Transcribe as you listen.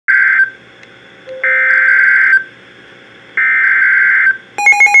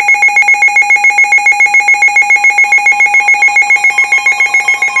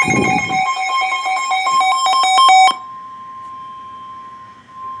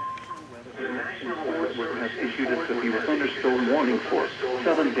has issued a severe thunderstorm warning for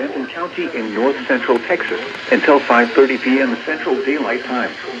southern Denton County in north central Texas until 5:30 p.m. Central Daylight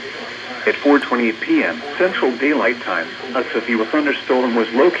Time. At 4:28 p.m. Central Daylight Time, a severe thunderstorm was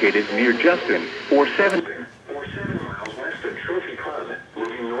located near Justin, 47 miles west of Trophy Club,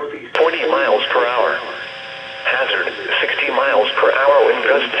 moving northeast 20 miles per hour. Hazard, 60 miles per hour wind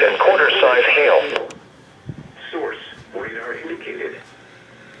gusts and quarter-size hail. Source, radar indicated.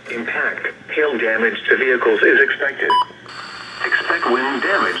 Impact, hail damage to vehicles is expected. Expect wind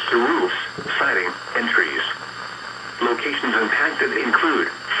damage to roofs, siding, and trees. Locations impacted include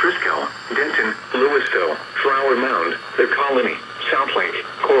Frisco, Denton, Louisville, Flower Mound, The Colony, South Lake,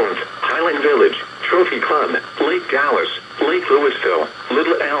 Corinth, Highland Village, Trophy Club, Lake Dallas, Lake Louisville,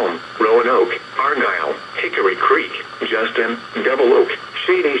 Little Elm, Roanoke, Argyle, Hickory Creek, Justin, Double Oak,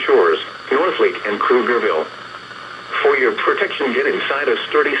 Shady Shores, Northlake, and Krugerville. For your protection, get inside a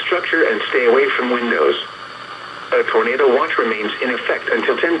sturdy structure and stay away from windows. A tornado watch remains in effect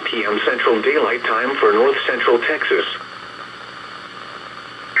until 10 p.m. Central Daylight Time for north central Texas.